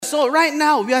So right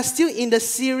now, we are still in the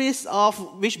series of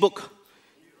which book?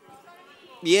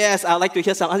 Yes, I'd like to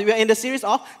hear some. We are in the series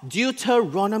of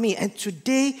Deuteronomy. And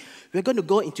today, we're going to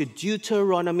go into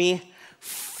Deuteronomy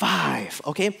 5,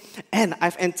 okay? And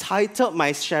I've entitled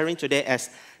my sharing today as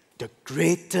The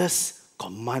Greatest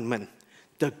Commandment.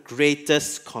 The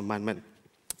Greatest Commandment.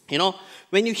 You know,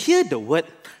 when you hear the word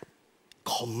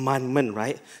commandment,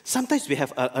 right? Sometimes we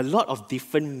have a lot of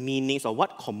different meanings of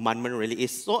what commandment really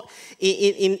is. So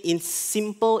in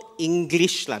simple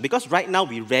English, because right now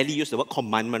we rarely use the word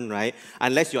commandment, right?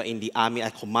 Unless you're in the army, I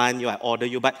command you, I order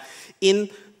you. But in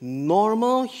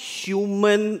normal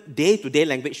human day-to-day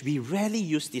language, we rarely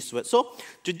use this word. So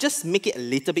to just make it a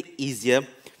little bit easier,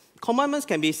 commandments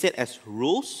can be said as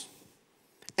rules,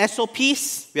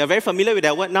 SOPs. We are very familiar with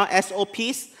that word now,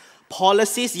 SOPs.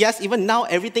 Policies, yes, even now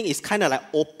everything is kind of like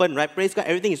open, right? Praise God,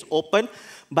 everything is open.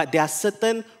 But there are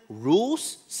certain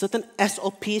rules, certain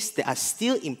SOPs that are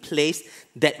still in place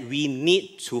that we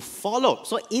need to follow.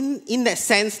 So in that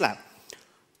sense,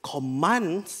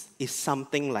 commands is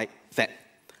something like that.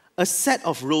 A set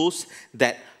of rules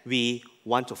that we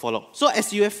want to follow. So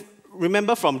as you have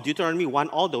remember from Deuteronomy 1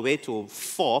 all the way to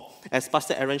 4, as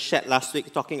Pastor Aaron shared last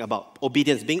week, talking about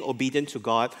obedience, being obedient to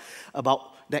God, about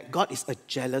that God is a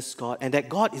jealous God, and that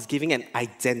God is giving an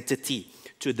identity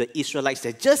to the Israelites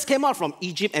that just came out from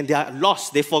Egypt and they are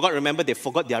lost. They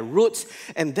forgot their roots,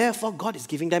 and therefore God is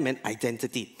giving them an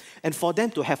identity. And for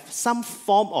them to have some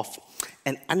form of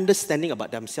an understanding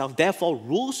about themselves, therefore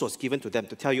rules was given to them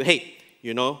to tell you, hey,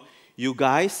 you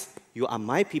guys, you are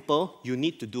my people, you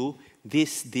need to do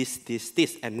this,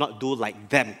 and not do like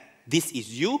them. This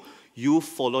is you. You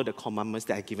follow the commandments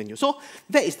that I've given you. So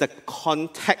that is the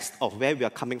context of where we are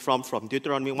coming from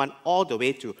Deuteronomy 1 all the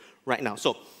way to right now.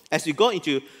 So as we go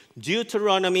into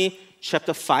Deuteronomy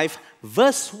chapter 5,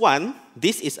 verse 1,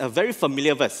 this is a very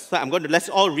familiar verse. So let's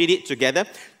all read it together.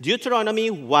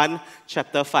 Deuteronomy 1,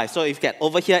 chapter 5. So if you get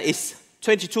over here, it's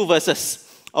 22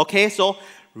 verses. Okay, so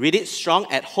read it strong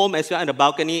at home as well on the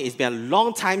balcony. It's been a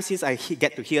long time since I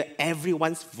get to hear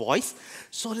everyone's voice.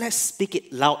 So let's speak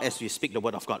it loud as we speak the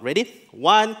word of God. Ready?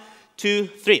 1, 2,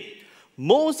 3.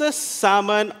 Moses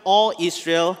summoned all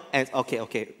Israel and...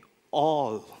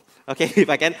 all. Okay, if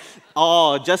I can.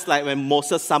 Oh, just like when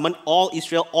Moses summoned all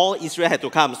Israel had to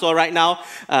come. So right now,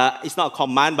 it's not a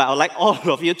command, but I would like all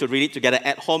of you to read it together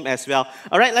at home as well.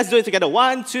 All right, let's do it together.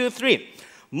 1, 2, 3.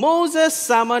 Moses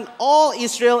summoned all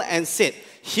Israel and said,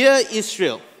 "Hear,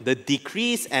 Israel, the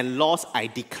decrees and laws I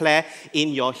declare in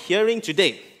your hearing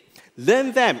today.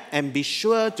 Learn them and be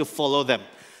sure to follow them.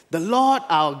 The Lord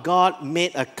our God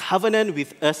made a covenant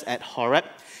with us at Horeb.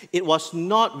 It was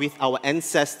not with our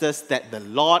ancestors that the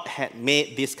Lord had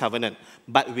made this covenant,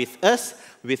 but with us,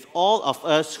 with all of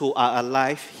us who are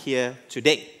alive here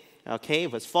today." Okay,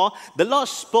 verse 4. "The Lord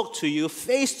spoke to you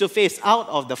face to face out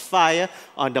of the fire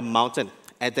on the mountain.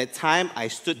 At that time, I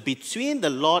stood between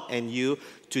the Lord and you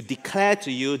to declare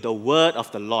to you the word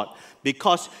of the Lord,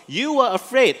 because you were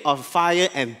afraid of fire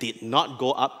and did not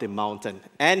go up the mountain.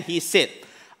 And he said,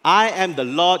 I am the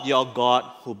Lord your God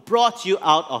who brought you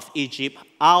out of Egypt,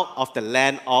 out of the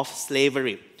land of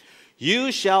slavery.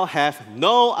 You shall have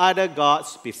no other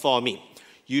gods before me.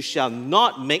 You shall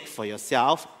not make for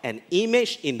yourself an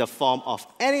image in the form of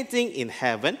anything in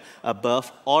heaven above,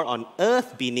 or on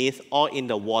earth beneath, or in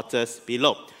the waters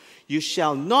below. You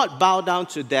shall not bow down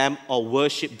to them or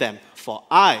worship them. For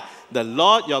I, the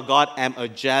Lord your God, am a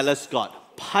jealous God,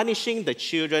 punishing the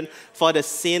children for the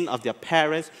sin of their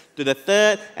parents to the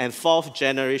 3rd and 4th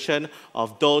generation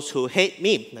of those who hate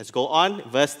me." Let's go on,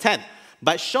 verse 10.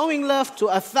 "But showing love to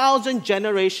 1,000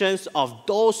 generations of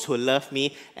those who love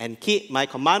me and keep my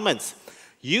commandments.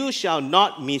 You shall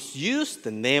not misuse the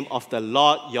name of the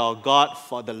Lord your God,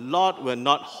 for the Lord will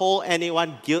not hold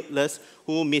anyone guiltless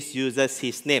who misuses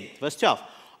his name." Verse 12.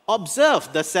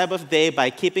 "Observe the Sabbath day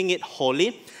by keeping it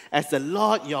holy, as the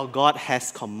Lord your God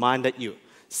has commanded you.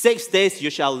 6 days you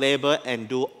shall labor and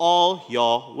do all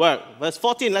your work." Verse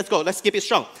 14, let's go, let's keep it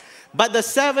strong. "But the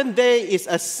 7th day is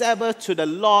a Sabbath to the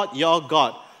Lord your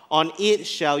God. On it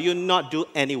shall you not do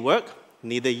any work,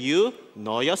 neither you,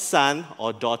 nor your son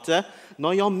or daughter,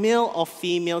 nor your male or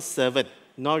female servant,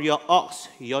 nor your ox,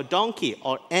 your donkey,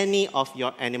 or any of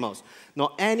your animals,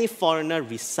 nor any foreigner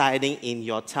residing in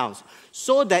your towns,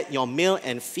 so that your male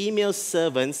and female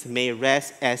servants may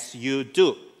rest as you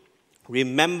do.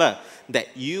 Remember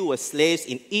that you were slaves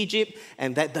in Egypt,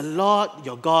 and that the Lord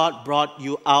your God brought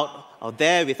you out of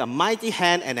there with a mighty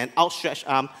hand and an outstretched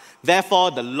arm. Therefore,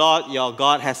 the Lord your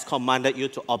God has commanded you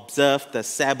to observe the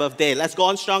Sabbath day." Let's go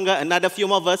on stronger, another few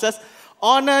more verses.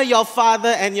 "Honor your father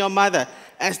and your mother,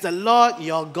 as the Lord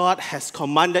your God has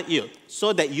commanded you,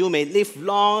 so that you may live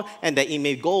long and that it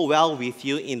may go well with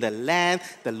you in the land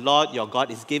the Lord your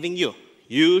God is giving you.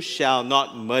 You shall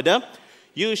not murder.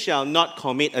 You shall not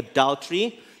commit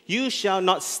adultery. You shall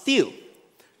not steal.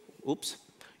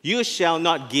 You shall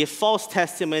not give false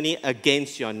testimony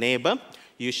against your neighbor.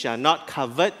 You shall not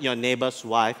covet your neighbor's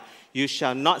wife. You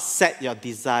shall not set your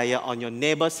desire on your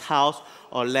neighbor's house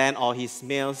or land or his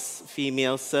male,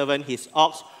 female servant, his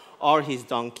ox or his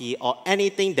donkey, or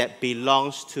anything that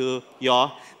belongs to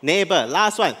your neighbor.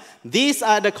 Last one. These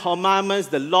are the commandments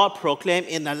the Lord proclaimed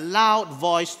in a loud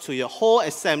voice to your whole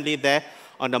assembly there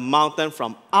on the mountain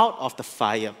from out of the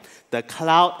fire, the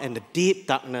cloud and the deep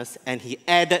darkness, and he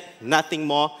added nothing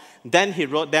more. Then he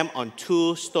wrote them on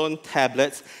 2 stone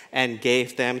tablets and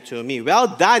gave them to me. Well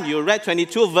done, you read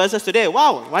 22 verses today.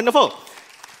 Wow, wonderful.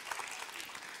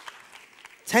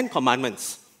 10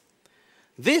 Commandments.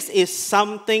 This is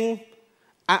something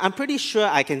I'm pretty sure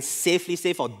I can safely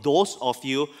say for those of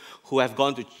you who have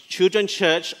gone to children's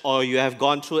church or you have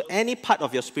gone through any part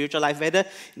of your spiritual life, whether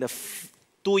in the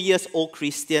 2-year-old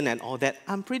Christian and all that,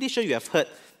 I'm pretty sure you have heard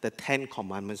the 10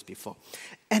 Commandments before.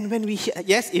 And when we hear,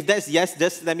 yes, if that's yes,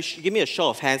 just give me a show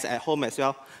of hands at home as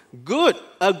well. Good.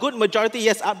 A good majority,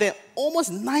 yes, up there.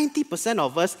 Almost 90%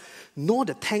 of us know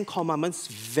the 10 Commandments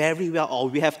very well, or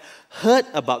we have heard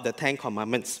about the 10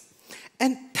 Commandments.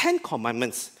 And 10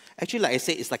 Commandments, actually, like I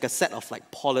said, it's like a set of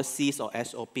like policies or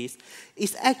SOPs.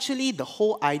 It's actually, the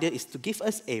whole idea is to give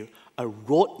us a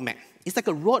roadmap. It's like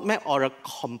a roadmap or a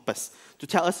compass to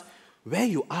tell us where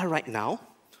you are right now,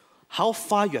 how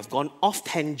far you have gone off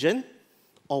tangent,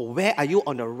 or where are you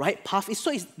on the right path.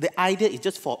 The idea is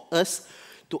just for us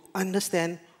to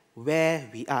understand where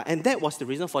we are. And that was the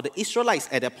reason for the Israelites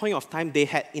at that point of time. They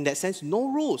had, in that sense,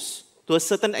 no rules. To a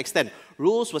certain extent,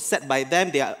 rules were set by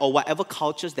them or whatever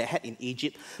cultures they had in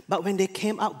Egypt. But when they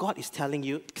came out, God is telling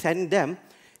them,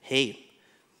 hey,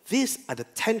 these are the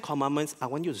 10 Commandments I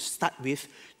want you to start with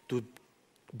to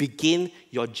begin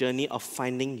your journey of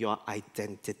finding your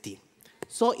identity.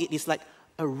 So it is like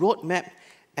a roadmap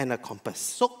and a compass.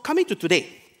 So coming to today,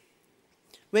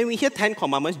 when we hear 10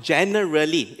 Commandments,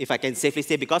 generally, if I can safely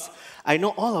say, because I know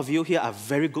all of you here are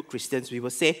very good Christians, we will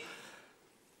say,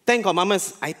 10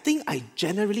 Commandments, I think I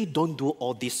generally don't do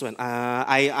all this one.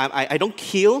 I don't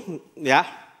kill. Yeah.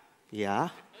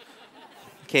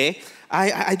 Okay.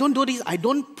 I don't do this. I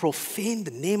don't profane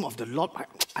the name of the Lord.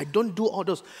 I don't do all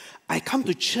those. I come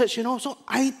to church, so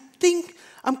I think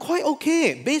I'm quite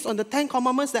okay. Based on the 10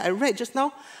 Commandments that I read just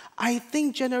now, I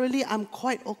think generally I'm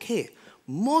quite okay.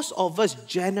 Most of us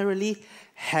generally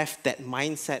have that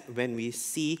mindset when we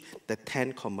see the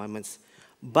 10 Commandments.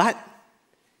 But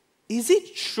is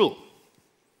it true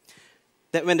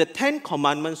that when the 10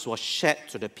 Commandments were shared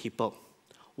to the people,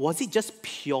 was it just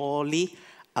purely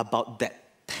about that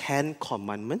 10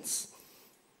 Commandments?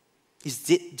 Is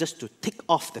it just to tick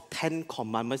off the 10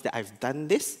 Commandments that I've done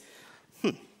this?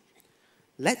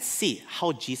 Let's see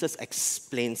how Jesus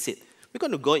explains it. We're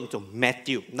going to go into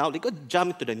Matthew. Now, we're going to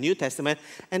jump into the New Testament,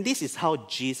 and this is how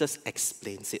Jesus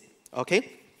explains it.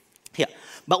 Okay? Here.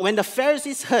 But when the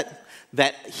Pharisees heard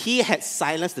that he had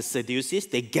silenced the Sadducees,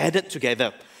 they gathered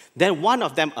together. Then one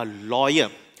of them, a lawyer,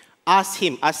 asked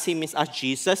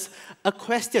Jesus, a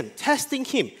question, testing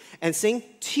him and saying,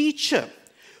 "Teacher,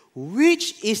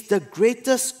 which is the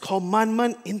greatest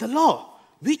commandment in the law?"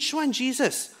 Which one,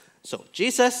 Jesus? So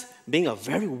Jesus, being a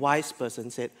very wise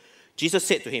person, Jesus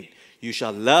said to him, "You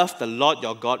shall love the Lord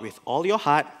your God with all your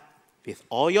heart, with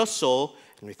all your soul,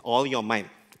 and with all your mind.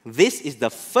 This is the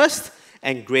first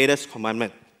and greatest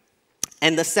commandment.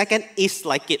 And the second is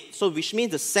like it." So which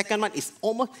means the second one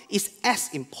is as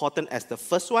important as the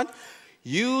first one.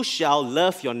 You shall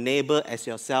love your neighbor as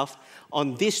yourself.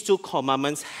 On these 2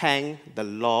 commandments hang the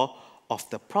law of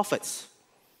the prophets.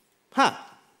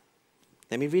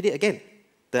 Let me read it again.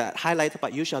 The highlighted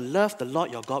part, you shall love the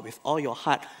Lord your God with all your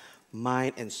heart,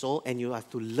 mind, and soul, and you have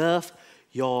to love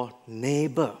your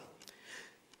neighbor.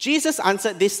 Jesus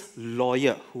answered this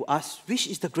lawyer who asked, which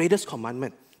is the greatest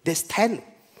commandment? There's 10.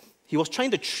 He was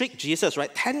trying to trick Jesus,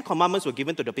 right? 10 commandments were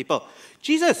given to the people.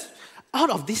 Jesus, out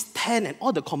of these 10 and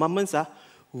all the commandments,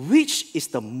 which is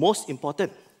the most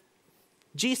important?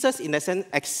 Jesus, in a sense,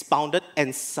 expounded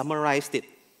and summarized it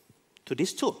to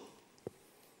these 2.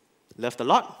 Love the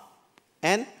Lord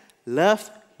and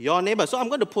love your neighbor. So I'm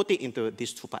going to put it into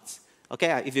these 2 parts.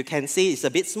 Okay, if you can see, it's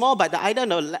a bit small, but the idea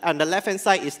on the left-hand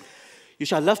side is, you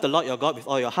shall love the Lord your God with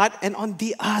all your heart. And on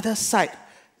the other side,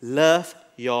 love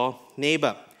your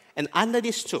neighbor. And under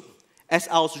these 2, as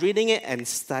I was reading it and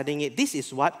studying it, this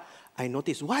is what I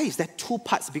noticed. Why is there 2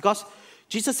 parts? Because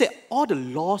Jesus said, all the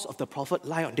laws of the prophet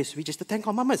lie on this, which is the Ten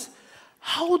Commandments.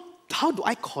 How do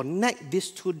I connect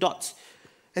these two dots?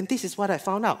 And this is what I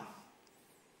found out.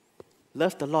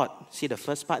 Love the Lord. See the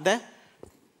first part there?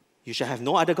 You shall have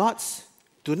no other gods.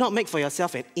 Do not make for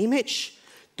yourself an image.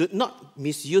 Do not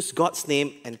misuse God's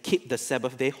name and keep the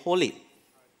Sabbath day holy.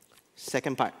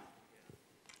 Second part.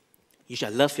 You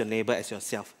shall love your neighbor as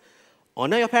yourself.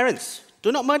 Honor your parents.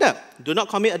 Do not murder. Do not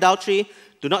commit adultery.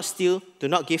 Do not steal. Do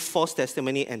not give false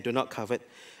testimony. And do not covet.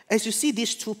 As you see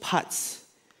these two parts,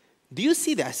 do you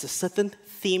see there's a certain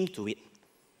theme to it?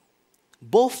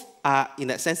 Both are, in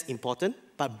that sense, important,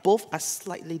 but both are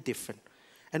slightly different.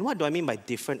 And what do I mean by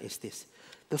different is this.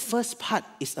 The first part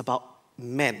is about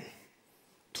man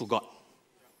to God.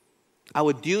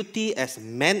 Our duty as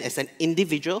men, as an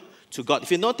individual to God.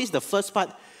 If you notice the first part,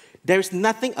 there is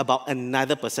nothing about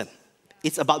another person.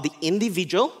 It's about the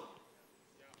individual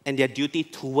and their duty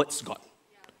towards God.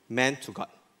 Man to God.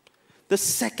 The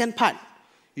second part,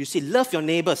 you see, love your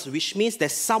neighbors, which means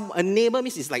a neighbor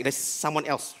means it's like there's someone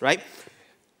else, right?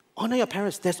 Honor your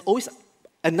parents. There's always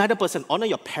another person. Honor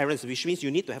your parents, which means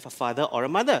you need to have a father or a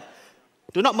mother.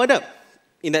 Do not murder.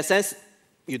 In that sense,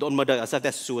 you don't murder yourself.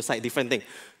 That's suicide, different thing.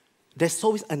 There's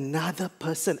always another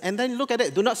person. And then look at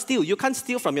it. Do not steal. You can't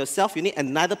steal from yourself. You need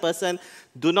another person.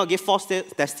 Do not give false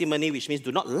testimony, which means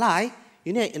do not lie.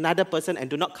 You need another person. And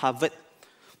do not covet,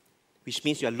 which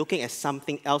means you are looking at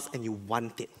something else and you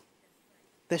want it.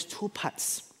 There's two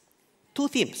parts, two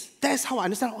themes. That's how I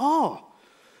understand. Oh,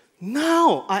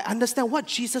 now I understand what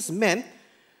Jesus meant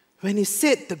when he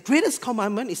said the greatest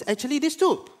commandment is actually this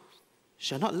two.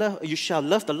 You shall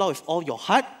love the Lord with all your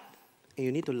heart, and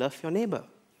you need to love your neighbor.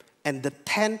 And the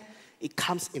 10, it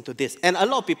comes into this. And a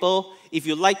lot of people, if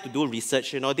you like to do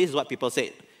research, this is what people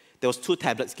say. There was 2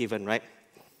 tablets given, right?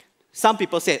 Some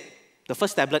people said the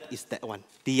first tablet is that one.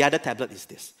 The other tablet is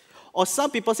this. Or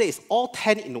some people say it's all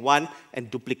 10 in one and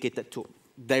duplicated 2.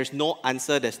 There's no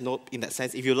answer, there's no, in that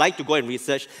sense. If you like to go and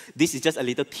research, this is just a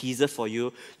little teaser for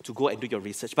you to go and do your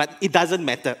research. But it doesn't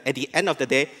matter. At the end of the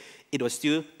day, it was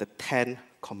still the 10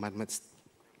 commandments.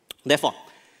 Therefore,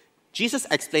 Jesus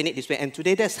explained it this way, and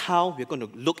today that's how we're going to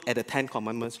look at the 10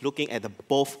 commandments, looking at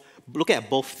both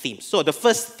themes. So the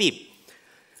first theme,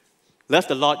 love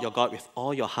the Lord your God with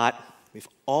all your heart, with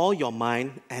all your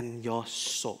mind, and your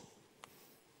soul.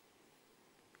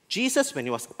 Jesus, when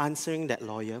he was answering that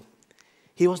lawyer,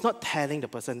 he was not telling the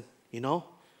person, you know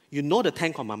the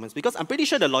 10 commandments, because I'm pretty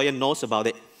sure the lawyer knows about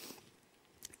it.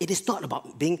 It is not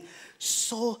about being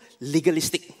so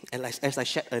legalistic, and as I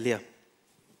shared earlier,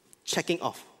 checking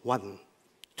off 1,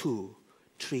 2,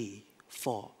 3,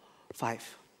 4,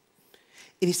 5.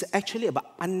 It is actually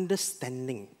about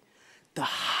understanding the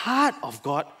heart of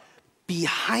God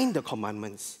behind the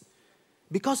commandments.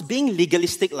 Because being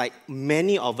legalistic, like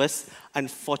many of us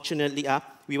unfortunately are,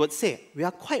 we would say, we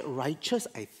are quite righteous,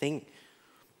 I think.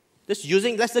 Let's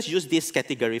just use this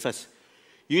category first.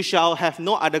 You shall have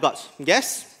no other gods.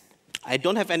 Yes, I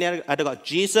don't have any other God.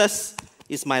 Jesus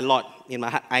is my Lord in my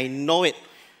heart. I know it.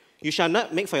 You shall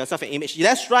not make for yourself an image.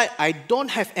 That's right, I don't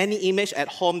have any image at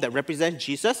home that represents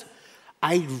Jesus.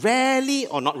 I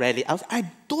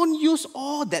don't use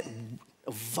all that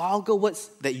vulgar words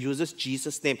that uses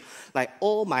Jesus' name. Like,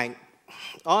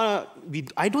 I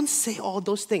don't say all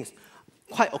those things.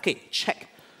 Quite okay, check.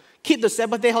 Keep the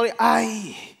Sabbath day holy.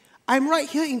 I'm right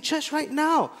here in church right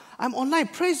now. I'm online.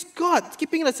 Praise God.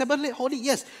 Keeping the Sabbath day holy.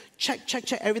 Yes.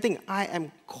 Check everything. I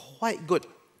am quite good.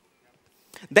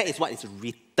 That is what is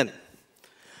written.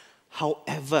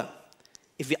 However,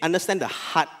 if we understand the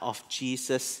heart of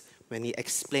Jesus, when he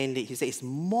explained it, he said it's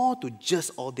more to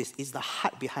just all this. It's the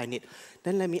heart behind it.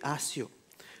 Then let me ask you,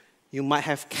 you might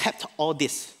have kept all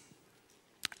this,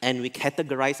 and we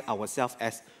categorize ourselves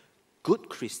as good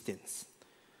Christians.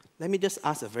 Let me just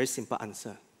ask a very simple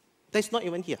answer. That's not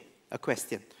even here, a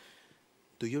question.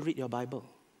 Do you read your Bible?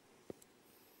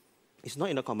 It's not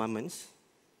in the commandments,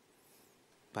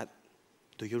 but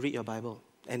do you read your Bible?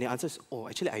 And the answer is,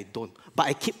 actually I don't. But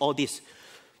I keep all this.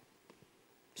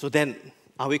 So then,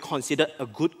 are we considered a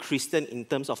good Christian in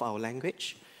terms of our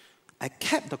language? I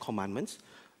kept the commandments,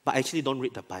 but I actually don't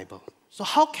read the Bible. So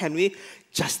how can we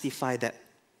justify that?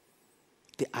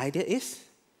 The idea is,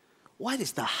 what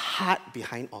is the heart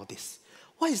behind all this?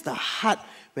 What is the heart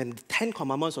when the 10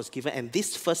 commandments was given? And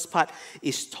this first part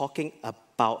is talking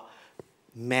about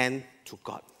man to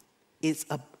God. It's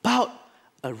about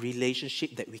a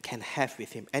relationship that we can have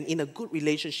with him. And in a good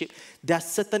relationship, there are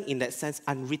certain, in that sense,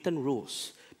 unwritten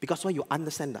rules. Because when you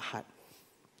understand the heart.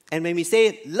 And when we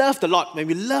say, love the Lord, when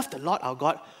we love the Lord our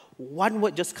God, one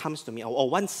word just comes to me, or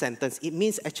one sentence. It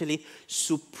means actually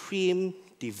supreme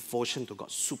devotion to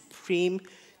God. Supreme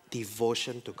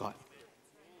devotion to God.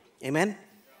 Amen?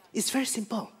 It's very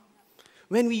simple.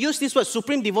 When we use this word,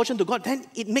 supreme devotion to God, then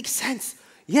it makes sense.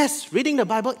 Yes, reading the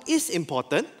Bible is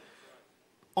important.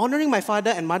 Honoring my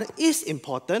father and mother is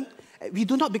important. We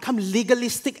do not become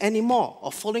legalistic anymore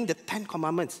of following the 10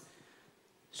 commandments.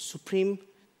 Supreme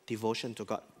devotion to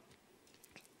God.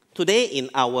 Today, in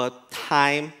our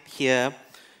time here,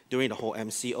 during the whole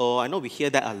MCO, I know we hear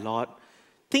that a lot.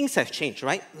 Things have changed,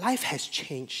 right? Life has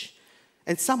changed.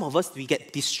 And some of us, we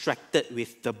get distracted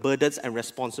with the burdens and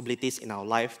responsibilities in our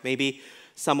life. Maybe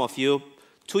some of you,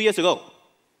 2 years ago,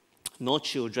 no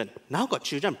children. Now got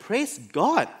children. Praise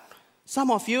God.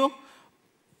 Some of you,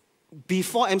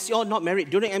 before MCO, not married.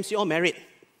 During MCO, married.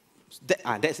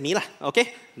 That's me lah,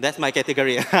 okay? That's my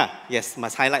category. Yes,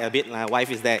 must highlight a bit. My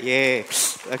wife is there. Yay.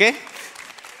 Okay?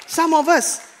 Some of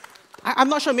us, I'm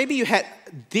not sure, maybe you had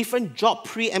different job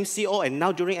pre-MCO and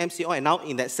now during MCO and now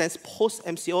in that sense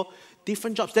post-MCO,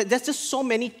 different jobs. There's just so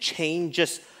many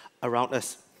changes around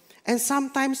us. And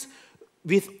sometimes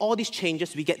with all these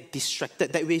changes, we get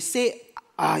distracted that we say,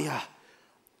 I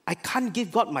can't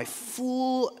give God my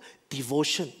full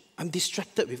devotion. I'm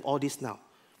distracted with all this now.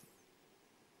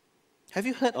 Have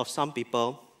you heard of some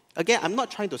people? Again, I'm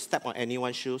not trying to step on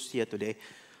anyone's shoes here today.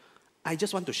 I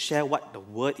just want to share what the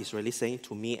word is really saying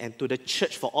to me and to the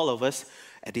church for all of us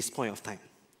at this point of time.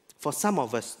 For some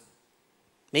of us,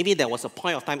 maybe there was a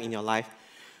point of time in your life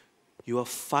you were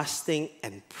fasting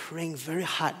and praying very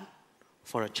hard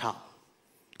for a child.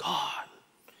 God,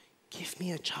 give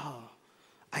me a child.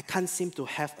 I can't seem to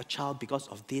have a child because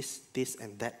of this,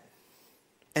 and that.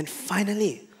 And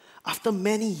finally, after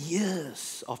many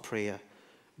years of prayer,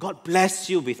 God bless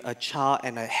you with a child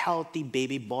and a healthy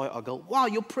baby boy or girl. Wow,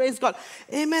 you praise God.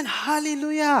 Amen,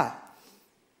 hallelujah.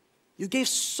 You gave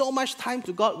so much time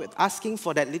to God with asking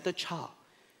for that little child.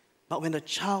 But when the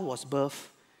child was birthed,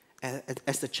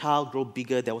 as the child grew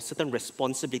bigger, there were certain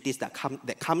responsibilities that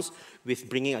comes with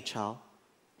bringing a child,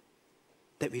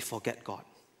 that we forget God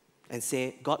and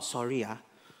say, God, sorry,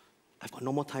 I've got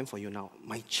no more time for you now.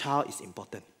 My child is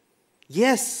important.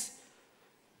 Yes,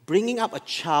 bringing up a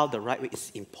child the right way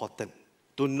is important.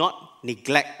 Do not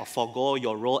neglect or forgo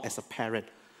your role as a parent.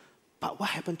 But what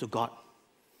happened to God?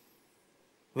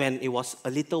 When it was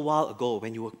a little while ago,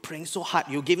 when you were praying so hard,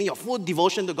 you were giving your full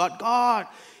devotion to God. God,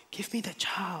 give me the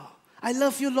child. I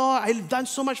love you, Lord. I've done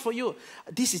so much for you.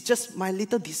 This is just my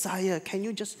little desire. Can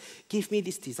you just give me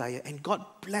this desire? And God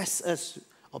bless us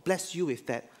or bless you with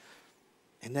that.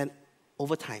 And then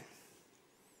over time,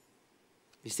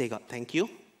 we say, God, thank you.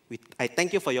 I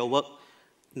thank you for your work.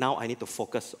 Now I need to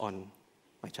focus on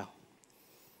my child.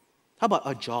 How about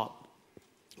a job?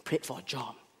 Prayed for a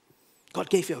job. God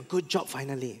gave you a good job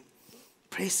finally.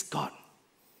 Praise God.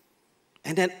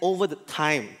 And then over the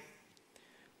time,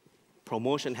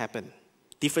 promotion happened.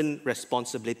 Different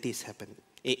responsibilities happen.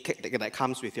 That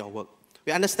comes with your work.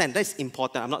 We understand that's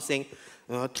important. I'm not saying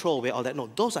throw away all that. No,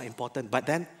 those are important. But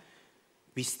then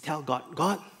we tell God,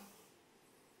 God,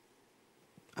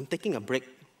 I'm taking a break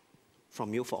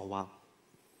from you for a while.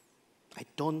 I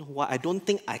don't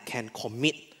think I can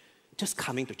commit just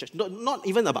coming to church. Not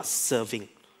even about serving.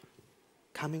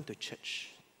 Coming to church.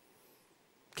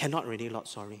 Cannot really, Lord,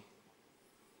 sorry.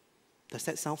 Does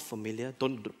that sound familiar?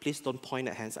 Please don't point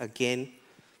at hands. Again,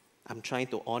 I'm trying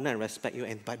to honor and respect you,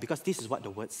 but because this is what the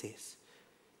word says.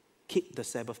 Keep the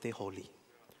Sabbath day holy.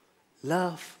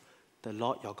 Love the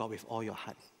Lord your God with all your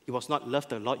heart. It was not love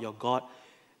the Lord your God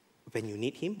when you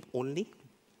need Him only.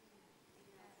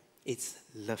 It's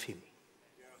love Him.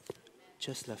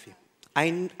 Just love Him.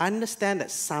 I understand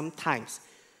that sometimes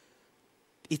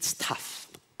it's tough.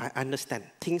 I understand.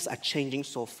 Things are changing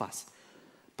so fast.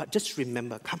 But just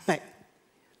remember, come back,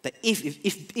 that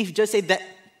if just say that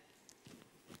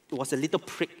it was a little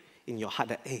prick in your heart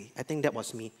that, hey, I think that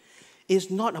was me.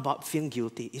 It's not about feeling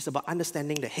guilty. It's about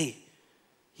understanding that, hey,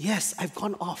 yes, I've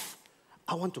gone off.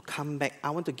 I want to come back. I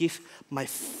want to give my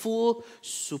full,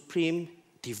 supreme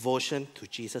devotion to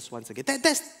Jesus once again.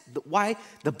 That's why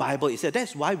the Bible is there.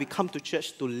 That's why we come to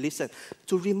church to listen,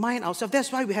 to remind ourselves.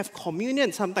 That's why we have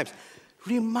communion sometimes.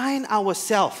 Remind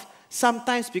ourselves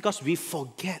sometimes because we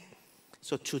forget.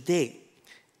 So today,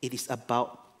 it is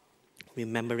about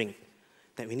remembering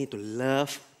that we need to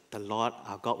love the Lord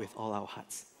our God with all our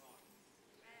hearts.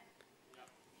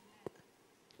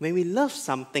 When we love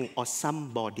something or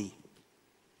somebody,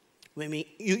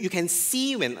 you can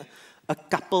see when a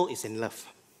couple is in love.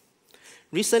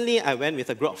 Recently, I went with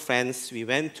a group of friends. We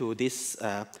went to this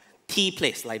tea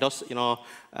place, like those,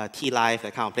 Tea Life,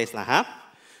 that kind of place.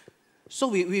 So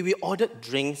we ordered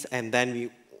drinks, and then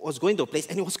was going to a place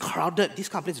and it was crowded. This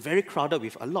company is very crowded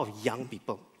with a lot of young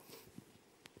people.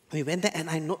 We went there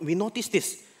and we noticed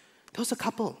this. There was a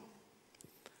couple.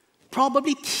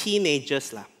 Probably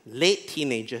teenagers, late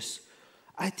teenagers.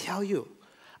 I tell you,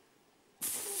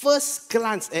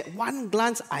 at one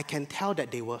glance, I can tell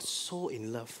that they were so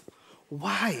in love.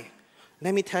 Why?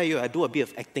 Let me tell you, I do a bit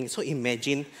of acting. So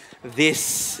imagine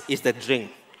this is the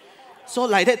drink. So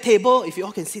like that table, if you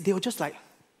all can see, they were just like,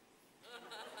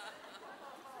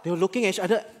 they were looking at each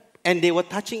other and they were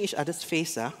touching each other's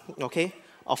face, okay?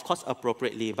 Of course,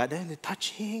 appropriately, but then they're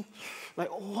touching, like,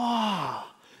 wow.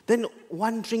 Then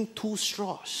one drink, 2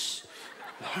 straws.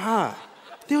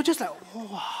 They were just like,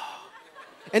 wow.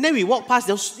 And then we walked past,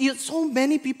 there was so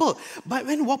many people. But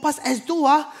when we walked past, as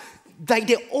though, like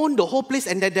they owned the whole place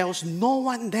and that there was no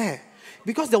one there.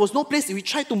 Because there was no place, we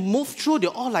tried to move through, they're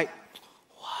all like,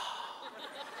 wow.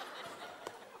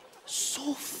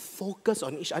 So focused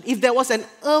on each other. If there was an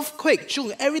earthquake,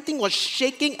 everything was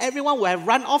shaking, everyone would have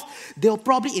run off, they'll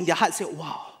probably in their heart say,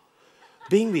 wow,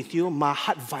 being with you, my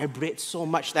heart vibrates so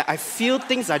much that I feel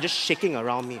things are just shaking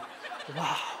around me.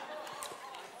 Wow.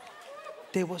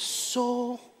 They were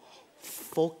so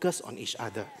focused on each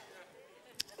other.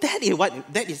 That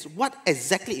is what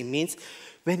exactly it means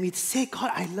when we say,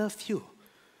 God, I love you.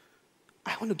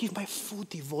 I want to give my full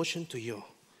devotion to you.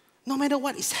 No matter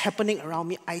what is happening around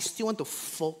me, I still want to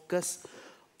focus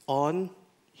on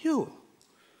you.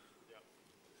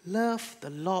 Love the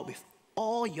Lord with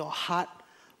all your heart,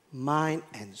 mind,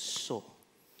 and soul.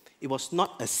 It was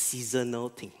not a seasonal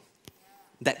thing.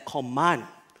 That command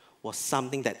was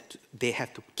something that they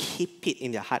have to keep it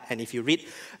in their heart. And if you read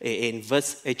in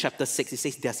chapter 6, it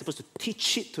says they are supposed to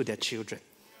teach it to their children.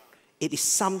 It is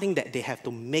something that they have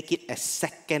to make it a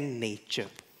second nature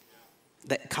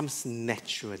that comes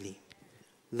naturally.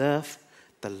 Love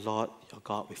the Lord your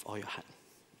God with all your heart.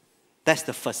 That's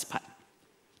the first part.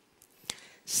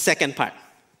 Second part,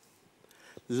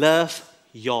 love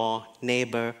your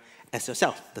neighbor as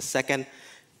yourself. The second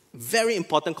very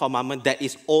important commandment that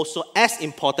is also as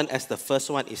important as the first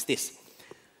one is this.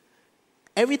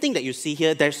 Everything that you see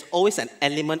here, there's always an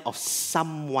element of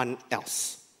someone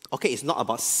else. Okay, it's not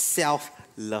about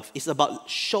self-love. It's about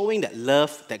showing that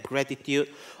love, that gratitude,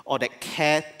 or that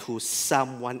care to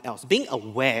someone else. Being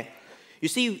aware. You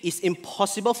see, it's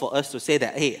impossible for us to say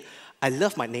that, hey, I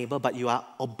love my neighbor, but you are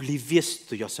oblivious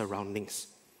to your surroundings.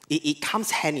 It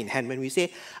comes hand in hand. When we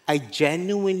say, I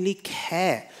genuinely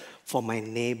care for my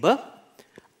neighbor,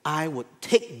 I would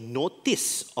take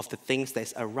notice of the things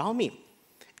that's around me.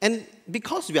 And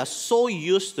because we are so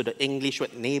used to the English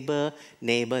word neighbor,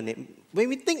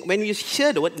 when you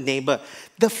hear the word neighbor,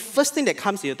 the first thing that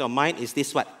comes into our mind is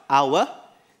this what? Our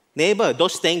neighbor,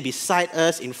 those staying beside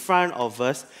us, in front of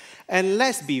us. And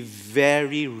let's be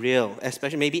very real,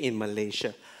 especially maybe in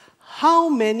Malaysia. How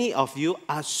many of you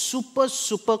are super,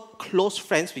 super close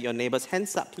friends with your neighbors?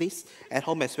 Hands up, please, at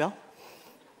home as well.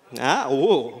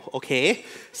 Oh, okay.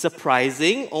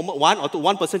 Surprising.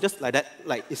 One person just like that.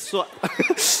 Like, it's so...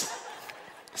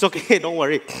 It's okay, don't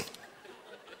worry.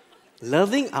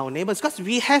 Loving our neighbors, because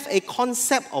we have a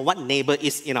concept of what neighbor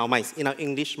is in our minds, in our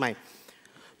English mind.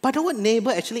 But the word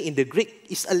neighbor actually in the Greek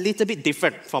is a little bit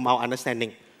different from our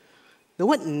understanding. The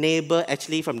word neighbor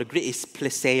actually from the Greek is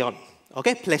pleseon.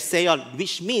 Okay, pleseon,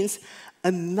 which means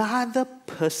another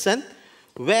person,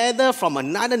 whether from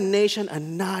another nation,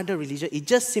 another religion. It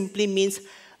just simply means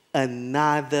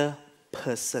another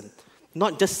person.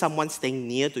 Not just someone staying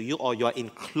near to you or you are in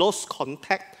close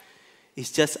contact.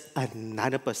 It's just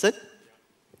another person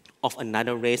of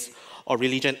another race or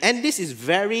religion. And this is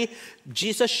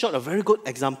Jesus showed a very good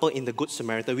example in the Good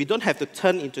Samaritan. We don't have to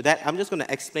turn into that. I'm just going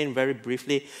to explain very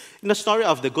briefly. In the story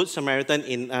of the Good Samaritan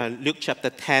in Luke chapter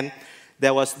 10,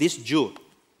 there was this Jew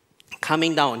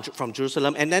coming down from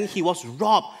Jerusalem, and then he was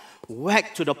robbed,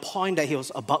 whacked to the point that he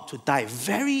was about to die,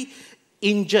 very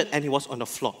injured, and he was on the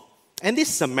floor. And this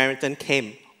Samaritan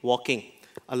came walking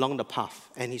along the path,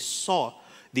 and he saw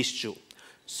this Jew.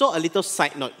 So a little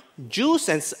side note,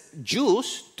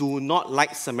 Jews do not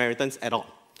like Samaritans at all.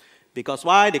 Because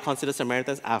why? They consider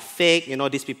Samaritans are fake.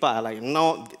 These people are like,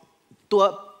 no, to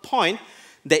a point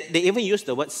that they even use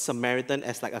the word Samaritan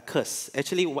as like a curse.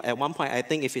 Actually, at one point, I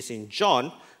think if it's in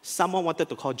John, someone wanted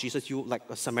to call Jesus you like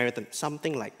a Samaritan,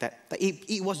 something like that.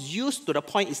 It was used to the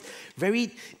point it's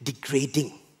very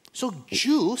degrading. So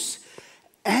Jews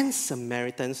and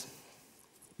Samaritans,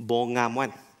 bongam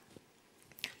one.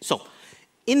 So,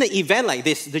 in an event like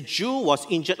this, the Jew was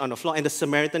injured on the floor and the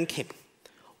Samaritan came.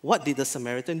 What did the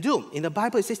Samaritan do? In the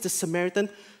Bible, it says the Samaritan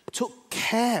took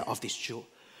care of this Jew,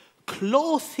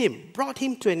 clothed him, brought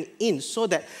him to an inn so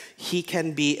that he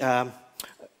can be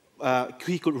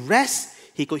he could rest,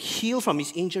 he could heal from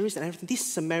his injuries and everything. This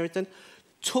Samaritan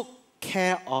took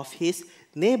care of his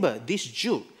neighbor, this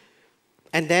Jew.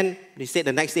 And then he said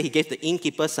the next day he gave the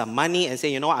innkeeper some money and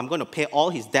said, you know what, I'm going to pay all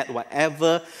his debt,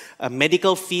 whatever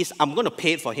medical fees, I'm going to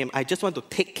pay it for him. I just want to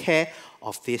take care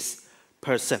of this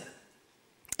person.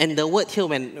 And the word here,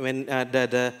 when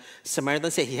the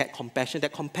Samaritan said he had compassion,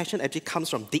 that compassion actually comes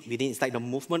from deep within. It's like the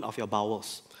movement of your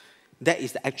bowels. That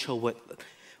is the actual word.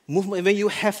 Movement. When you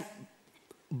have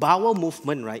bowel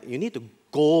movement, right, you need to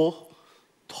go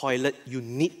toilet, you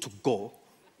need to go.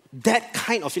 That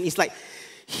kind of thing. It's like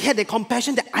he had the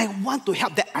compassion that I want to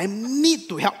help, that I need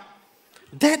to help.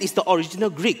 That is the original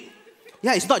Greek.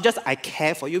 Yeah, it's not just I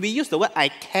care for you. We use the word I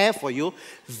care for you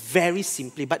very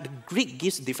simply, but the Greek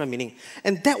gives different meaning.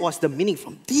 And that was the meaning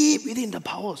from deep within the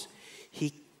bowels.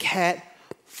 He cared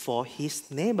for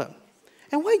his neighbor.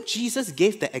 And why Jesus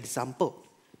gave the example?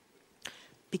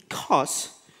 Because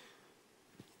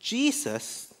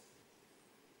Jesus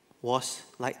was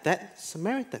like that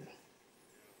Samaritan.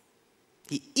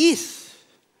 He is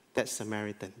that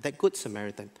Samaritan, that good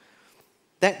Samaritan,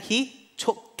 that he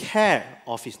took care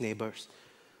of his neighbors.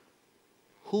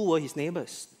 Who were his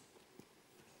neighbors?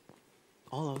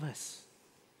 All of us.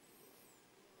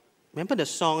 Remember the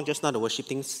song just now the worship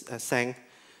team sang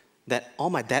that all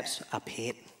my debts are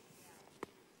paid?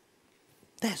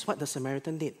 That's what the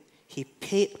Samaritan did. He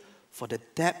paid for the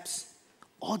debts,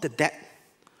 all the debt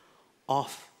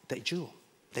of that Jew.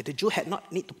 That the Jew had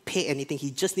not need to pay anything. He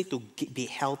just need to be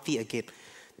healthy again.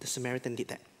 The Samaritan did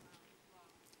that.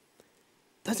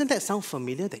 Doesn't that sound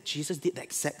familiar that Jesus did the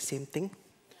exact same thing?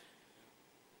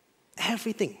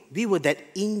 Everything. We were that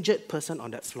injured person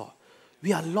on that floor.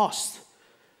 We are lost.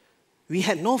 We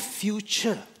had no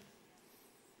future.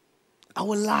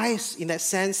 Our lives, in that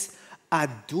sense, are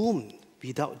doomed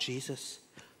without Jesus.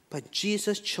 But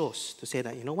Jesus chose to say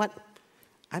that, you know what?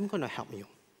 I'm going to help you.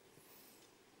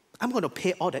 I'm going to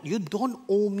pay all that. You don't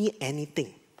owe me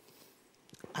anything.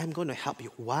 I'm going to help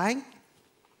you. Why?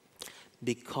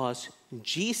 Because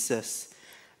Jesus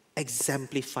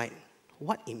exemplified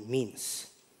what it means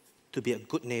to be a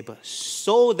good neighbor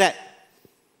so that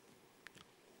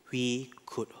we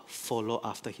could follow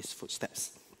after his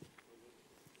footsteps.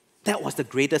 That was the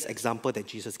greatest example that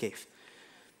Jesus gave.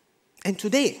 And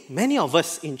today, many of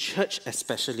us in church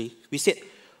especially, we said,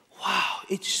 wow,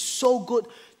 it's so good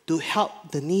to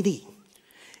help the needy.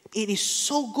 It is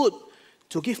so good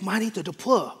to give money to the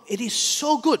poor. It is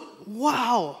so good.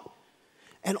 Wow.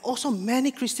 And also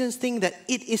many Christians think that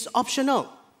it is optional.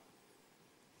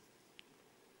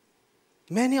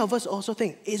 Many of us also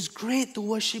think it's great to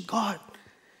worship God.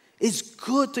 It's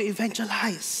good to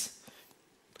evangelize.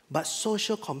 But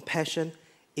social compassion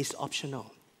is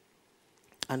optional.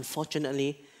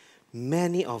 Unfortunately,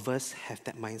 many of us have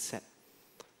that mindset.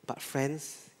 But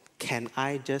friends, can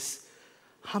I just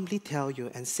humbly tell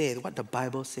you and say what the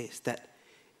Bible says, that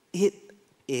it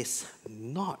is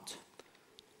not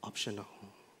optional.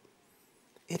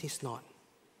 It is not.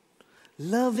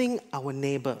 Loving our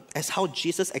neighbor, as how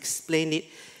Jesus explained it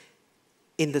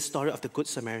in the story of the Good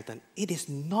Samaritan, it is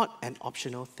not an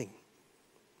optional thing.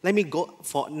 Let me go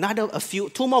for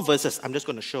two more verses. I'm just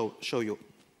going to show you.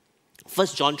 1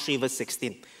 John 3 verse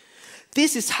 16.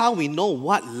 This is how we know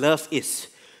what love is.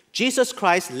 Jesus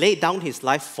Christ laid down his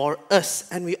life for us,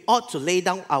 and we ought to lay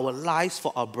down our lives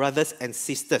for our brothers and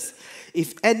sisters.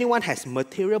 If anyone has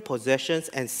material possessions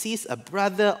and sees a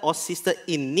brother or sister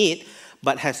in need,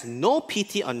 but has no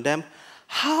pity on them,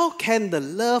 how can the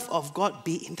love of God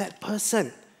be in that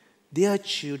person? Dear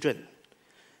children,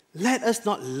 let us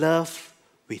not love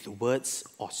with words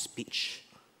or speech,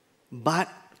 but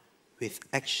with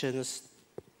actions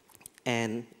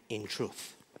and in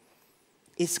truth.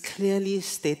 It's clearly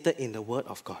stated in the Word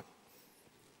of God.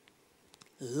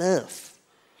 Love,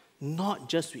 not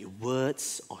just with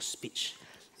words or speech.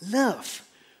 Love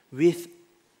with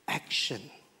action.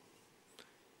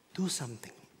 Do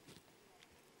something.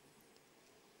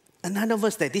 Another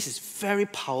verse that this is very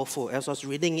powerful, as I was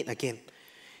reading it again,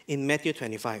 in Matthew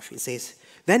 25, it says,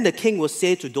 Then the king will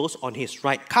say to those on his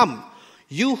right, Come,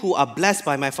 you who are blessed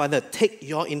by my Father, take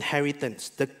your inheritance,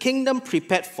 the kingdom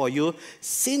prepared for you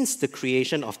since the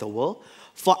creation of the world.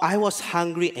 For I was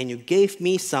hungry, and you gave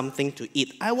me something to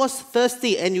eat. I was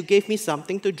thirsty, and you gave me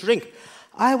something to drink.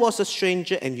 I was a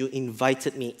stranger, and you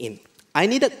invited me in. I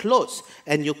needed clothes,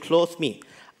 and you clothed me.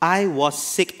 I was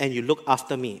sick, and you looked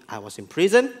after me. I was in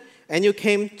prison, and you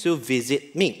came to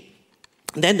visit me.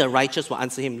 Then the righteous will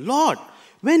answer him, Lord,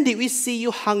 when did we see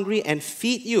you hungry and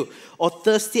feed you, or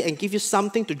thirsty and give you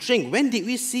something to drink? When did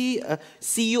we see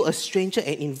you a stranger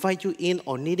and invite you in,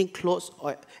 or needing clothes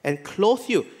and clothe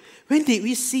you? When did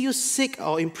we see you sick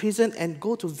or in prison and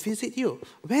go to visit you?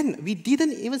 When? We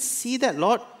didn't even see that,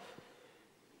 Lord.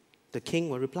 The king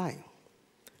will reply,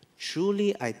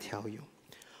 truly I tell you,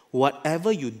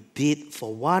 whatever you did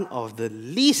for one of the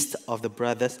least of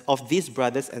these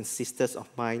brothers and sisters of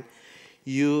mine,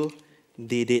 you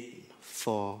did it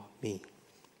for me.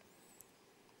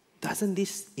 Doesn't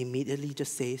this immediately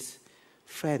just say,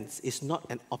 friends, it's not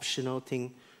an optional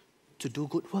thing to do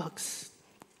good works?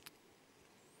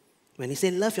 When he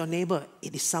said, love your neighbor,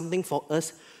 it is something for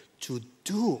us to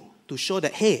do, to show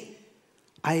that, hey,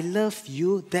 I love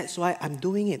you, that's why I'm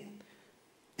doing it.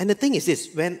 And the thing is this,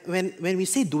 when we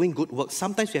say doing good work,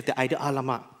 sometimes we have the idea,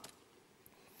 alamak,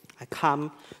 I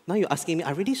come, now you're asking me,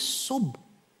 I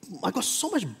got so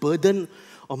much burden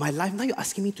on my life, now you're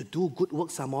asking me to do good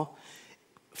work some more.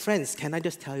 Friends, can I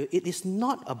just tell you, it is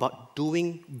not about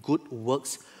doing good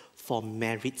works for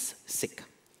merit's sake.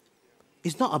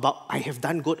 It's not about, I have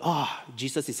done good,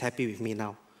 Jesus is happy with me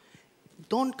now.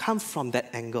 Don't come from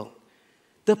that angle.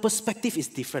 The perspective is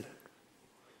different.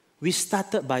 We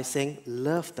started by saying,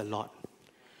 love the Lord.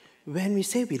 When we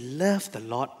say we love the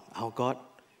Lord, our God,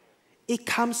 it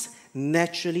comes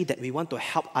naturally that we want to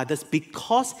help others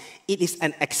because it is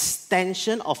an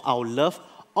extension of our love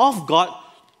of God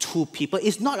to people.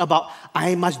 It's not about,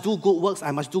 I must do good works,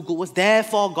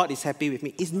 therefore God is happy with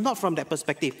me. It's not from that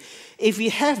perspective. If we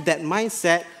have that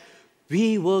mindset,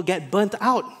 we will get burnt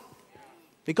out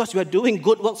because we are doing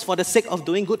good works for the sake of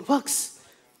doing good works.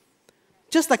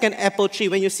 Just like an apple tree,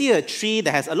 when you see a tree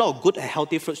that has a lot of good and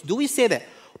healthy fruits, do we say that,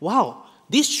 wow,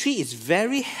 this tree is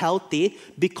very healthy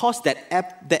because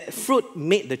that fruit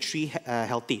made the tree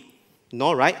healthy?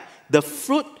 No, right? The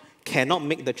fruit cannot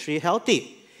make the tree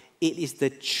healthy. It is the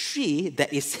tree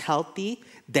that is healthy,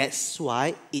 that's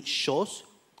why it shows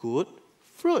good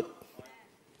fruit.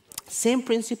 Same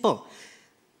principle.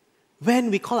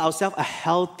 When we call ourselves a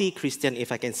healthy Christian,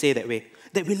 if I can say that way,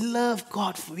 that we love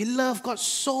God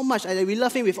so much, and that we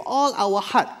love Him with all our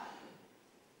heart,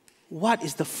 what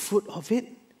is the fruit of it?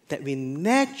 That we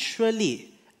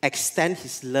naturally extend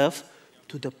His love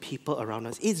to the people around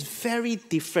us. It's very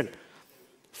different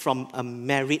from a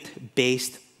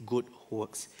merit-based good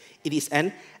works. It is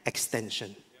an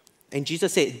extension. And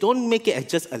Jesus said, don't make it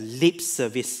just a lip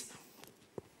service.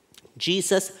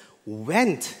 Jesus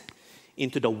went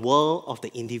into the world of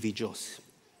the individuals.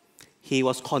 He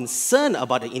was concerned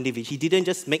about the individual. He didn't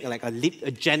just make like a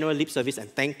general lip service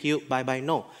and thank you, bye-bye.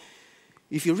 No.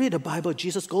 If you read the Bible,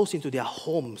 Jesus goes into their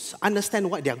homes, understand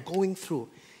what they're going through.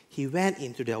 He went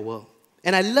into their world.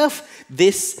 And I love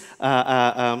this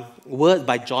word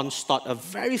by John Stott, a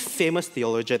very famous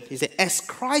theologian. He said, as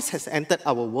Christ has entered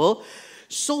our world,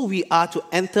 so we are to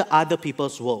enter other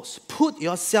people's worlds. Put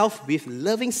yourself with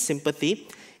loving sympathy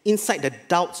inside the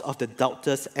doubts of the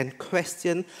doubters and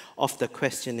question of the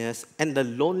questioners and the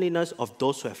loneliness of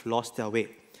those who have lost their way.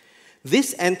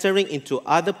 This entering into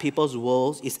other people's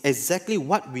worlds is exactly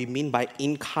what we mean by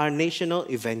incarnational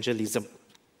evangelism.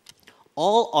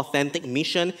 All authentic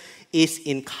mission is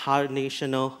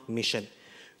incarnational mission.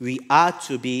 We are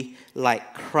to be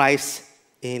like Christ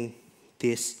in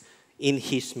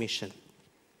His mission.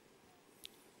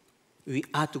 We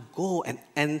are to go and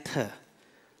enter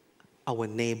our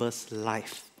neighbor's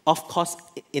life. Of course,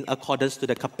 in accordance to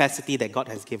the capacity that God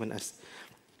has given us.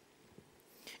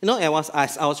 You know,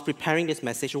 as I was preparing this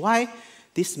message, why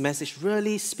this message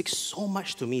really speaks so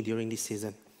much to me during this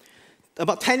season.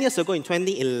 About 10 years ago, in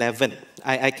 2011,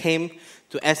 I came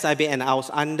to SIB and I was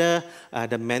under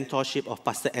the mentorship of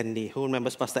Pastor Andy. Who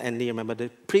remembers Pastor Andy? Remember the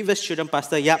previous children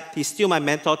pastor? Yep, he's still my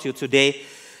mentor till today.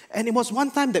 And it was one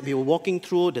time that we were walking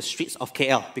through the streets of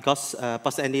KL because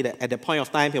Pastor Andy, at that point of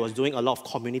time, he was doing a lot of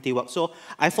community work. So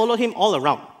I followed him all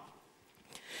around.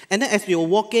 And then as we were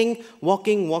walking,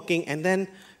 and then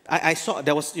I saw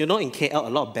there was, in KL, a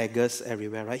lot of beggars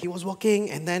everywhere, right? He was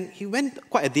walking, and then he went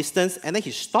quite a distance, and then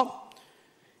he stopped.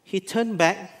 He turned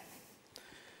back,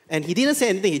 and he didn't say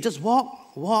anything. He just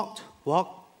walked.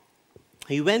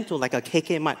 He went to like a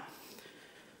KK Mart,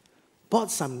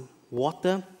 bought some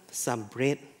water, some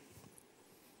bread,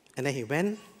 and then he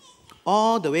went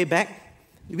all the way back.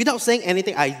 Without saying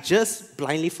anything, I just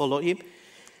blindly followed him,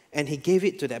 and he gave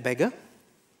it to that beggar,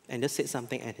 and just said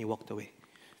something, and he walked away.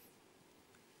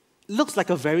 Looks like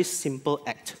a very simple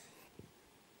act.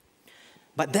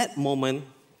 But that moment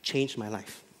changed my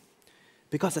life.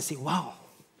 Because I said, wow,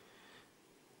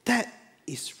 that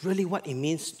is really what it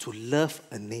means to love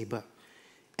a neighbor.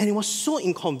 And it was so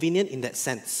inconvenient in that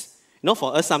sense.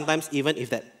 For us sometimes, even if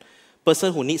that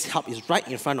person who needs help is right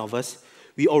in front of us,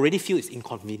 we already feel it's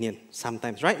inconvenient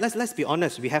sometimes, right? Let's be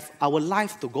honest. We have our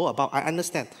life to go about. I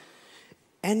understand.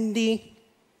 Andy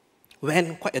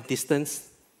went quite a distance,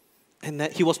 and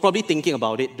that he was probably thinking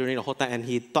about it during the whole time, and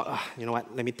he thought, you know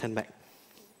what, let me turn back.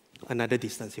 Another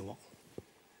distance he walked.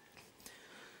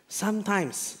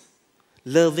 Sometimes,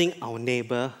 loving our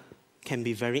neighbor can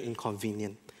be very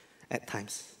inconvenient at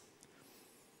times.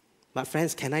 But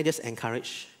friends, can I just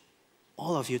encourage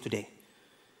all of you today?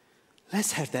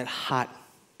 Let's have that heart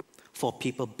for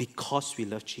people because we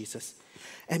love Jesus.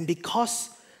 And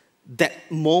because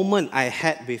that moment I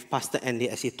had with Pastor Andy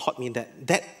as he taught me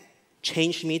that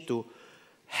changed me to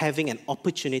having an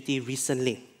opportunity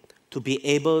recently to be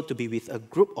able to be with a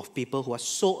group of people who are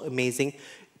so amazing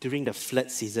during the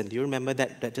flood season. Do you remember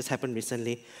that just happened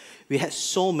recently? We had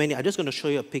so many, I'm just going to show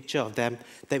you a picture of them,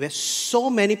 that we had so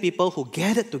many people who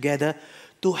gathered together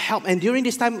to help. And during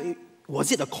this time,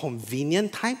 was it a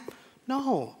convenient time?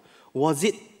 No. Was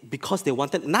it because they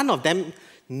wanted? None of them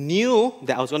knew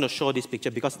that I was going to show this picture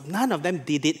because none of them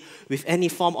did it with any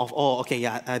form of,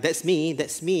 that's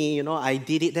me, you know, I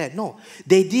did it there. No,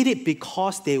 they did it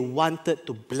because they wanted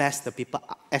to bless the people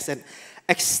as an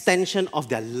extension of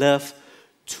their love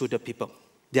to the people,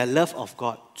 their love of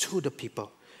God to the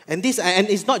people. And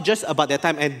it's not just about that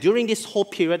time. And during this whole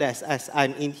period as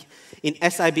I'm in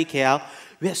SIBKL,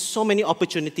 we have so many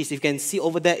opportunities. You can see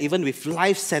over there, even with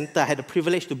Life Center, I had the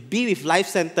privilege to be with Life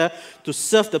Center to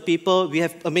serve the people. We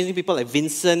have amazing people like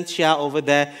Vincent Chia over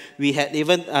there. We had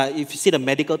even, if you see the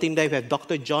medical team there, we have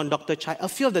Dr. John, Dr. Chai, a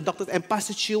few of the doctors, and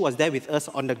Pastor Chu was there with us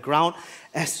on the ground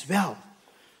as well.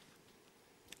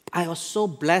 I was so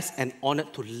blessed and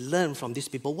honored to learn from these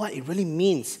people what it really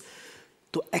means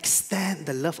to extend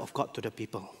the love of God to the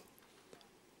people.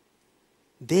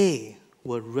 They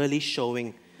were really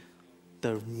showing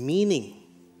the meaning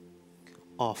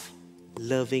of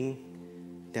loving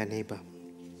their neighbor.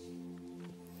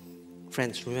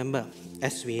 Friends, remember,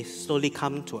 as we slowly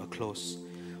come to a close,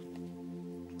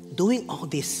 doing all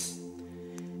this,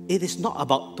 it is not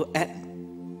about to add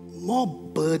more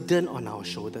burden on our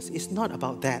shoulders. It's not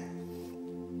about that.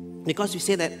 Because we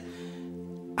say that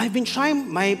I've been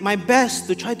trying my best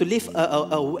to try to live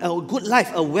a good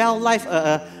life, a well life,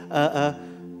 a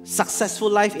successful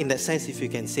life in that sense, if you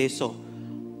can say so.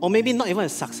 Or maybe not even a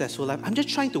successful life. I'm just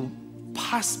trying to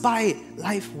pass by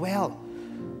life well.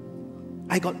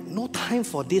 I got no time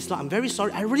for this. I'm very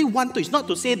sorry. I really want to. It's not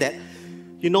to say that,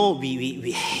 you know,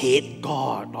 we hate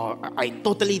God or I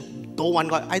totally don't want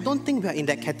God. I don't think we are in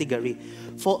that category.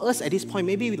 For us at this point,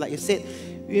 maybe, like I said,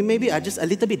 we maybe are just a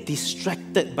little bit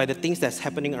distracted by the things that's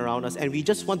happening around us, and we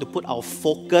just want to put our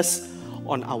focus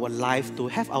on our life, to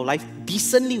have our life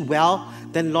decently well.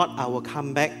 Then Lord, I will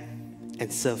come back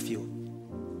and serve you.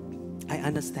 I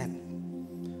understand.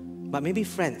 But maybe,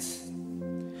 friends,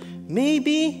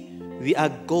 maybe we are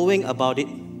going about it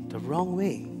the wrong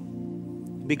way.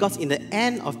 Because in the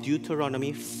end of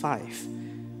Deuteronomy 5,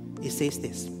 it says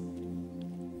this: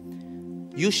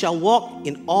 you shall walk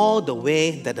in all the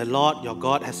way that the Lord your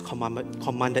God has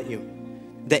commanded you,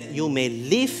 that you may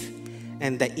live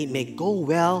and that it may go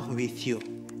well with you,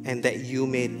 and that you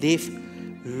may live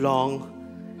long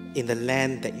in the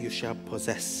land that you shall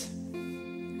possess.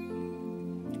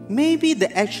 Maybe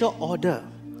the actual order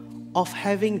of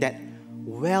having that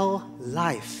well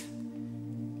life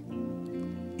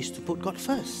is to put God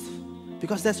first.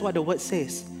 Because that's what the word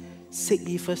says. Seek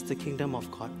ye first the kingdom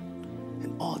of God,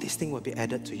 and all these things will be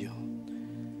added to you.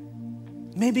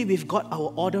 Maybe we've got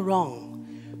our order wrong.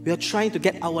 We are trying to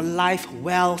get our life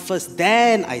well first,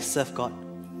 then I serve God.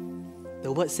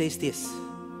 The word says this: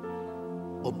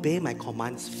 obey my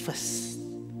commands first.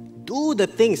 Do the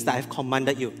things that I've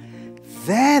commanded you.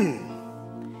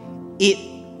 Then it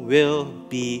will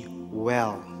be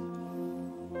well.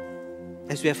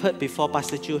 As we have heard before,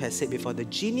 Pastor Chu has said before, the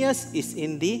genius is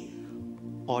in the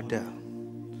order.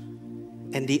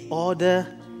 And the order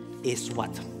is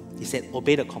what? He said,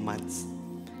 obey the commands.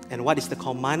 And what is the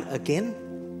command again?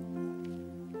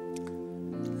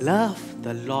 Love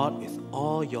the Lord with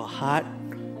all your heart,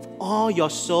 with all your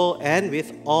soul, and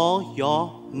with all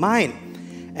your mind.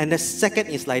 And the second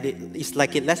is like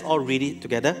it. Let's all read it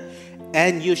together.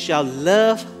 And you shall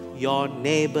love your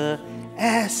neighbor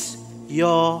as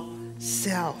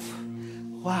yourself.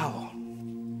 Wow.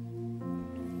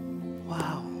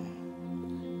 Wow.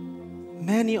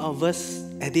 Many of us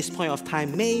at this point of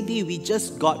time, maybe we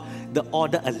just got the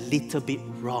order a little bit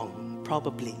wrong,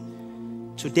 probably.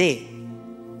 Today,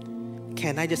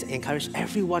 can I just encourage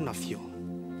every one of you?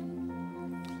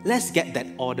 Let's get that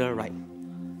order right.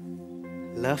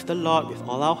 Love the Lord with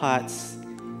all our hearts,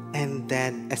 and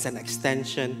then as an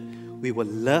extension, we will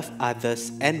love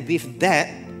others, and with that,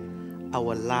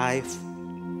 our life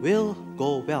will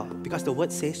go well, because the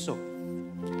word says so.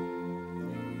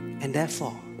 And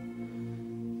therefore,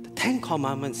 Ten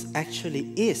Commandments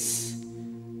actually is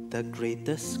the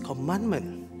greatest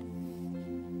commandment.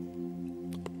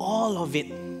 All of it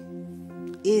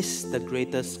is the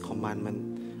greatest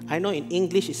commandment. I know in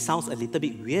English it sounds a little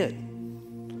bit weird,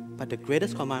 but the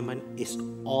greatest commandment is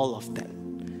all of that.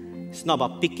 It's not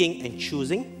about picking and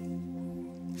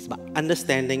choosing. It's about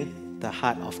understanding the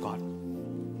heart of God.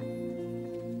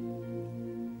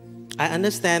 I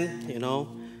understand,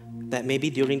 that maybe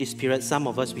during this period, some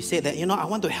of us, we say that, I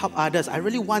want to help others. I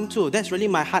really want to. That's really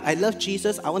my heart. I love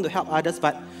Jesus. I want to help others.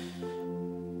 But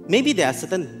maybe there are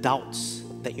certain doubts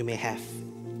that you may have.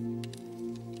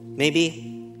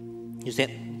 Maybe you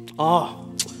said,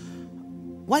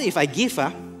 what if I give?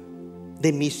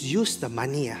 They misuse the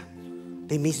money.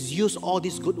 They misuse all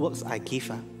these good works I give.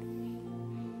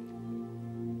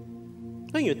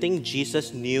 Don't you think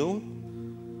Jesus knew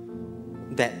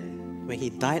that when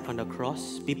He died on the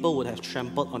cross, people would have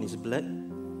trampled on His blood?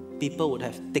 People would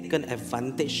have taken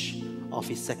advantage of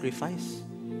His sacrifice?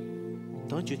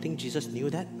 Don't you think Jesus knew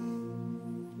that?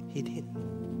 He did.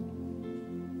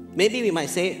 Maybe we might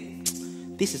say,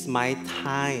 this is my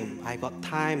time. I got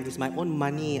time. This is my own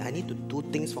money. I need to do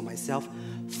things for myself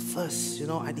first.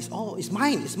 It's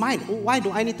mine. It's mine. Why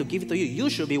do I need to give it to you? You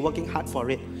should be working hard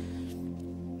for it.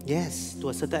 Yes, to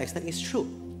a certain extent, it's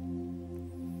true.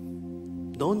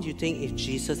 Don't you think if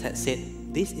Jesus had said,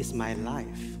 this is my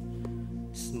life,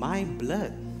 it's my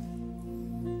blood,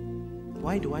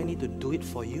 why do I need to do it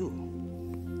for you?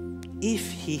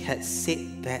 If He had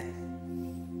said that,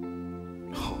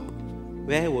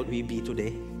 where would we be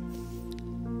today?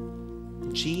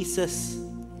 Jesus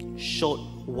showed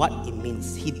what it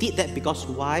means. He did that because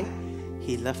why?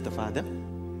 He loved the Father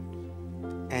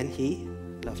and He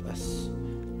loved us.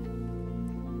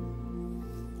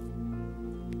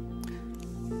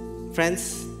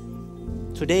 Friends,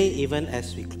 today, even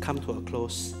as we come to a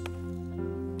close,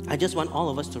 I just want all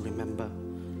of us to remember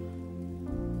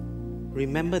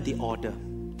the order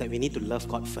that we need to love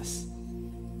God first.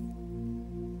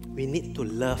 We need to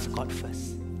love God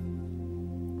first.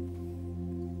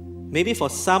 Maybe for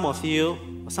some of you,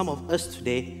 or some of us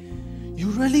today, you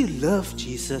really love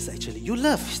Jesus actually. You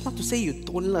love. It's not to say you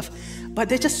don't love, but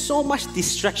there's just so much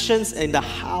distractions in the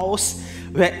house,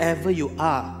 wherever you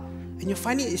are. And you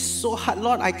find it is so hard.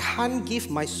 Lord, I can't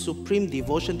give my supreme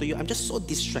devotion to you. I'm just so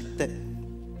distracted.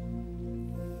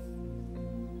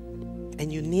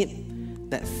 And you need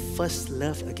that first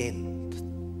love again.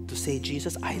 To say,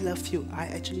 Jesus, I love you. I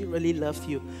actually really love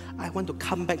you. I want to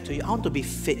come back to you. I want to be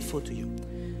faithful to you.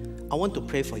 I want to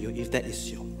pray for you if that is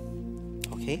you.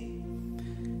 Okay?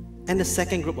 And the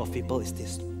second group of people is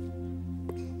this.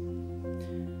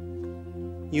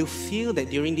 You feel that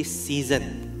during this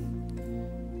season,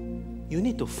 you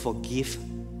need to forgive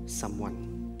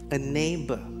someone, a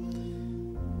neighbor.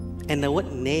 And the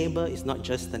word neighbor is not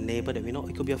just the neighbor that we know.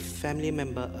 It could be a family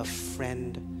member, a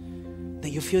friend,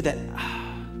 that you feel that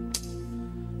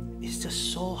it's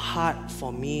just so hard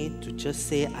for me to just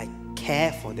say I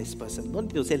care for this person. Don't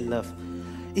need to say love.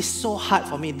 It's so hard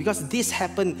for me because this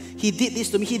happened. He did this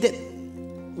to me. He did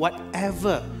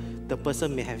whatever the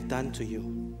person may have done to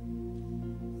you.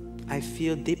 I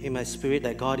feel deep in my spirit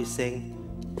that God is saying,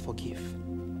 forgive.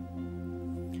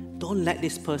 Don't let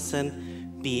this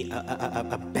person be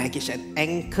a baggage, an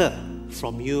anchor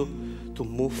from you to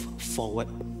move forward.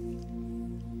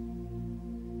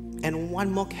 And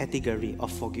one more category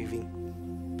of forgiving.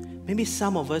 Maybe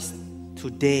some of us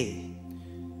today,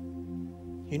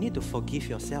 you need to forgive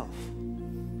yourself.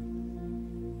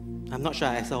 I'm not sure,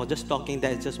 as I was just talking,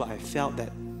 that's just what I felt,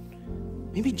 that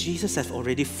maybe Jesus has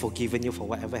already forgiven you for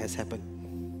whatever has happened.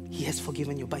 He has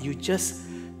forgiven you, but you just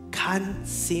can't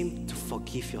seem to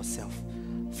forgive yourself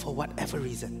for whatever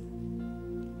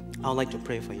reason. I would like to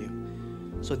pray for you.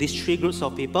 So these three groups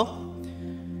of people,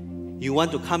 you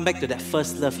want to come back to that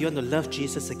first love. You want to love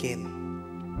Jesus again.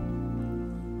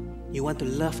 You want to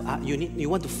love, you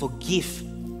want to forgive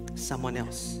someone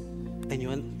else, and you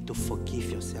want to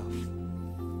forgive yourself.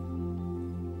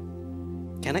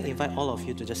 Can I invite all of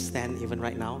you to just stand even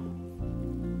right now?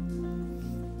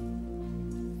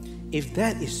 If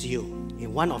that is you,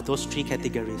 in one of those three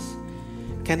categories,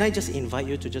 can I just invite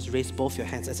you to just raise both your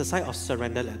hands as a sign of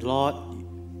surrender, that Lord,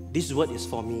 this word is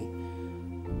for me.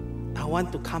 I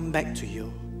want to come back to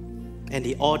you. And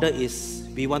the order is,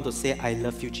 we want to say, I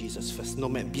love you, Jesus, first. No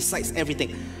matter, besides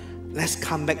everything, let's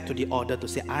come back to the order to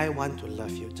say, I want to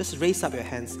love you. Just raise up your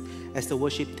hands as the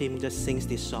worship team just sings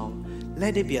this song.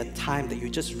 Let it be a time that you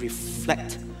just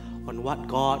reflect on what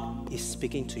God is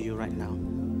speaking to you right now.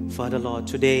 Father, Lord,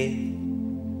 today,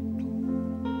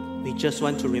 we just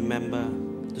want to remember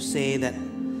to say that,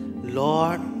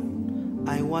 Lord,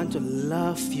 I want to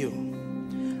love you.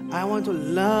 I want to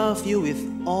love you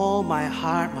with all my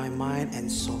heart, my mind,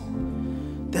 and soul.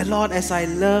 That Lord, as I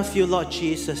love you, Lord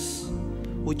Jesus,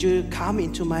 would you come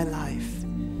into my life?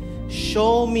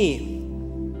 Show me,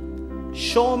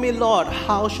 Lord,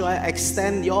 how should I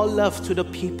extend your love to the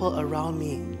people around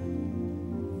me?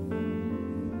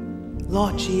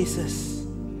 Lord Jesus,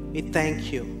 we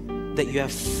thank you that you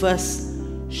have first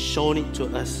shown it to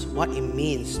us, what it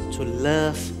means to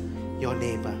love your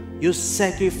neighbor. You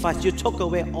sacrificed, you took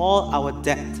away all our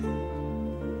debt.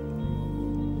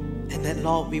 And that,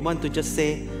 Lord, we want to just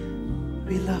say,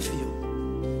 we love you.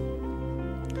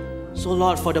 So,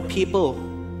 Lord, for the people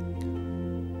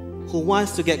who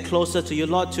wants to get closer to you,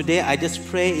 Lord, today I just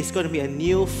pray it's going to be a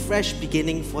new, fresh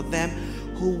beginning for them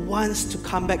who wants to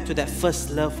come back to that first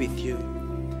love with you.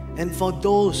 And for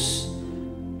those,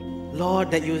 Lord,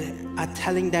 that you are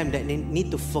telling them that they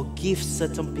need to forgive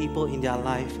certain people in their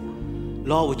life,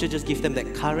 Lord, would you just give them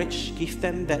that courage, give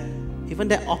them that, even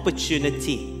that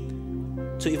opportunity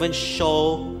to even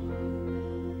show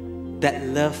that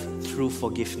love through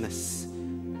forgiveness.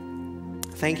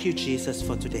 Thank you, Jesus,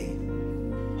 for today.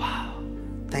 Wow.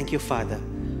 Thank you, Father,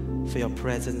 for your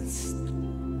presence.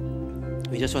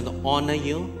 We just want to honor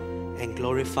you and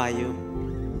glorify you.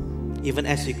 Even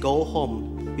as we go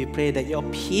home, we pray that your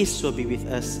peace will be with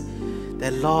us.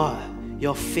 That, Lord,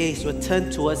 your face will turn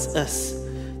towards us.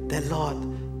 That, Lord,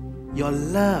 your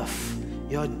love,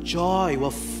 your joy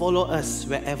will follow us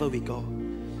wherever we go.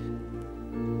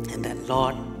 And that,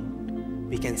 Lord,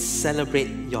 we can celebrate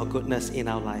your goodness in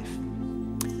our life.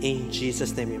 In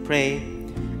Jesus' name we pray.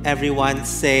 Everyone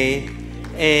say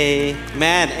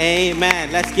amen.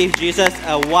 Amen. Let's give Jesus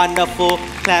a wonderful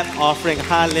clap offering.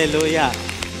 Hallelujah.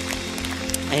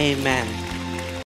 Amen.